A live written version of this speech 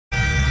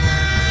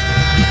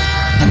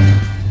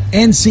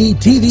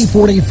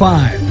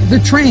NCTV45, The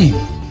Train,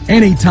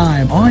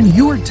 anytime on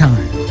your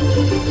time.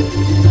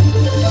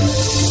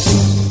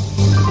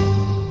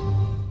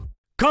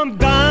 Come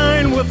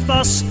dine with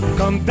us,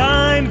 come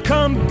dine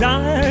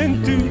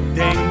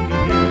today.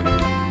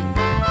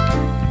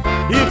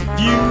 If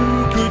you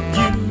could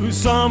use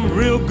some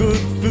real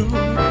good food,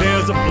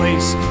 there's a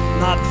place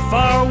not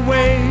far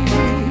away.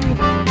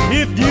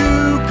 If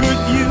you could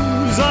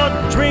use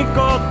a drink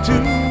or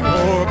two,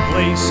 or a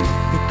place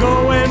to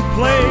go and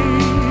play,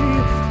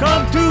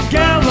 come to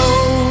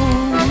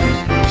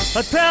Gallows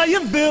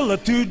Italian Villa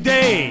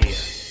today.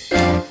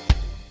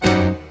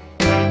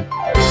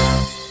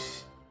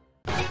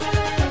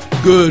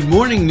 Good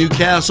morning,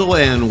 Newcastle,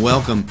 and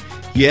welcome.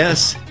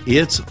 Yes,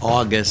 it's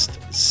August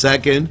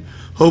 2nd.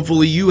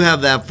 Hopefully you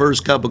have that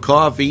first cup of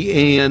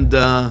coffee and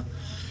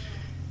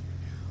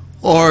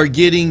are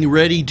getting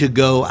ready to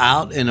go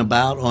out and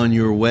about on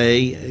your way.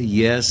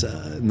 Yes,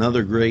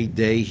 another great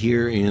day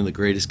here in the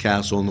greatest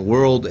castle in the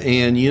world.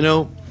 And, you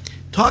know,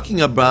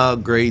 talking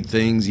about great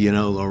things, you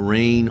know, the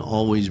rain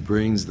always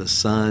brings the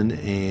sun.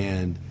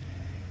 And,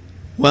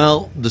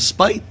 well,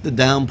 despite the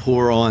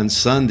downpour on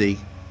Sunday,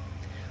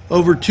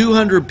 over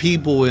 200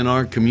 people in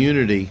our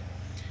community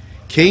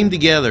came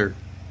together,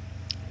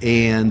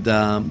 and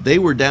they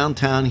were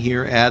downtown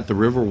here at the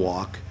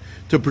Riverwalk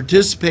to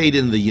participate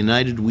in the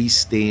United We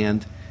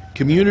Stand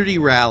community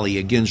rally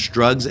against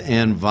drugs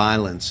and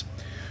violence.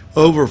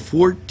 Over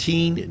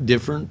 14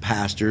 different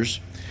pastors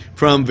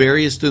from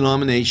various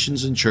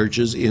denominations and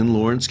churches in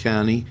Lawrence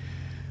County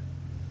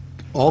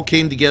all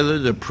came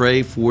together to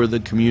pray for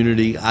the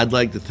community. I'd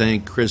like to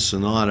thank Chris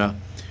Sonata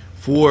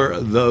for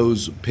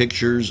those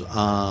pictures.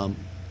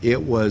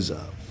 It was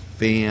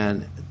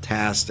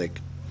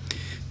fantastic.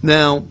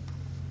 Now,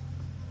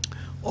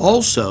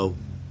 also,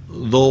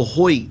 the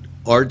Hoyt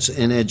Arts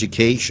and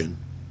Education,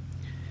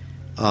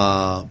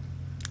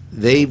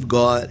 they've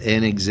got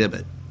an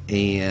exhibit,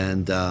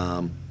 and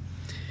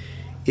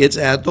it's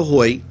at the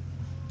Hoyt,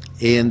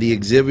 and the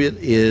exhibit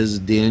is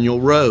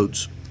Daniel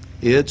Rhodes.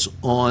 It's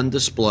on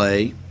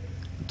display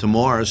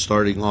tomorrow,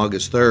 starting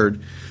August 3rd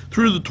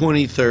through the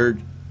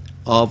 23rd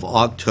of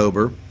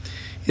October.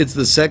 It's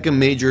the second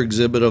major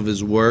exhibit of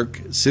his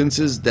work since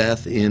his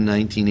death in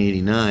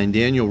 1989.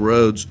 Daniel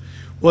Rhodes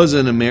was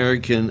an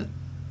American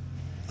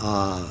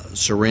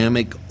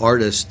ceramic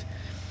artist,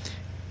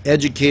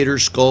 educator,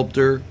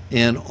 sculptor,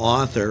 and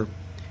author,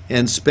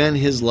 and spent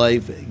his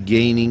life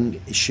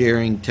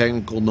sharing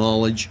technical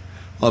knowledge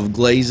of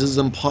glazes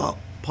and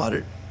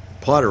pottery.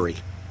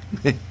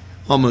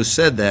 Almost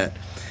said that.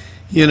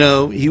 You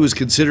know, he was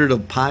considered a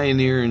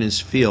pioneer in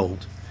his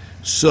field.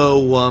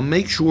 So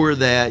make sure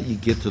that you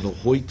get to the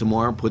Hoyt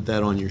tomorrow. Put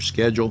that on your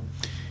schedule.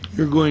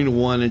 You're going to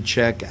want to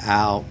check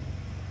out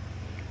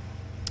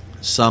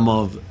some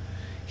of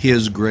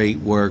his great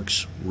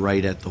works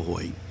right at the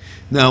Hoyt.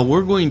 Now,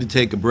 we're going to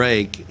take a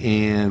break,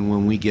 and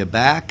when we get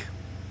back,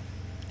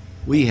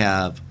 we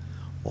have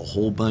a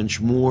whole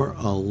bunch more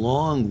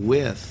along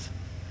with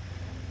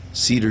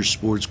Cedar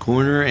Sports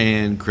Corner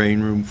and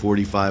Crane Room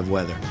 45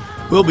 weather.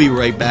 We'll be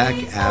right back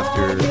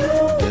after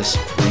this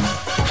brief.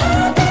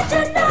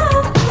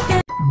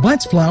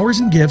 Butts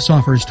Flowers and Gifts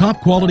offers top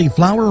quality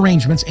flower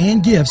arrangements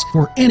and gifts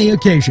for any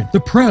occasion.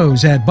 The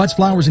pros at Butts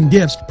Flowers and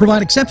Gifts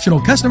provide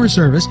exceptional customer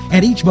service,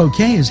 and each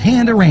bouquet is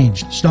hand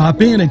arranged.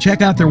 Stop in and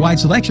check out their wide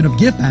selection of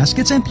gift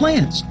baskets and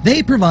plants.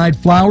 They provide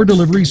flower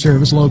delivery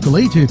service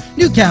locally to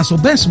Newcastle,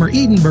 Bessemer,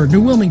 Edinburgh,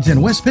 New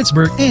Wilmington, West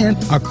Pittsburgh, and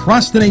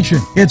across the nation.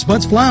 It's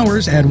Butts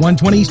Flowers at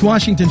 120 East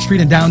Washington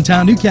Street in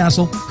downtown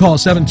Newcastle. Call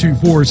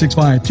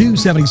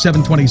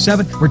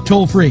 724-652-7727 or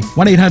toll free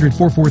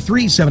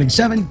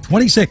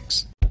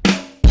 1-800-443-7726.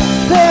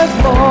 There's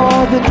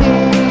more than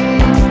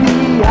meets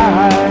the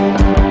eye.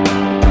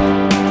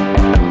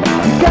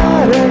 You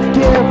gotta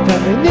give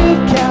them a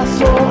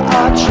Newcastle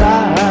a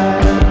try.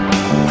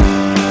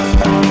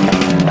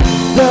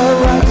 The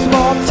right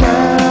small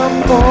town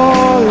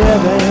for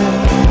living.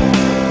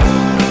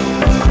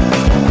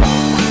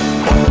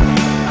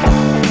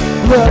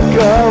 Look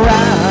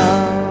around.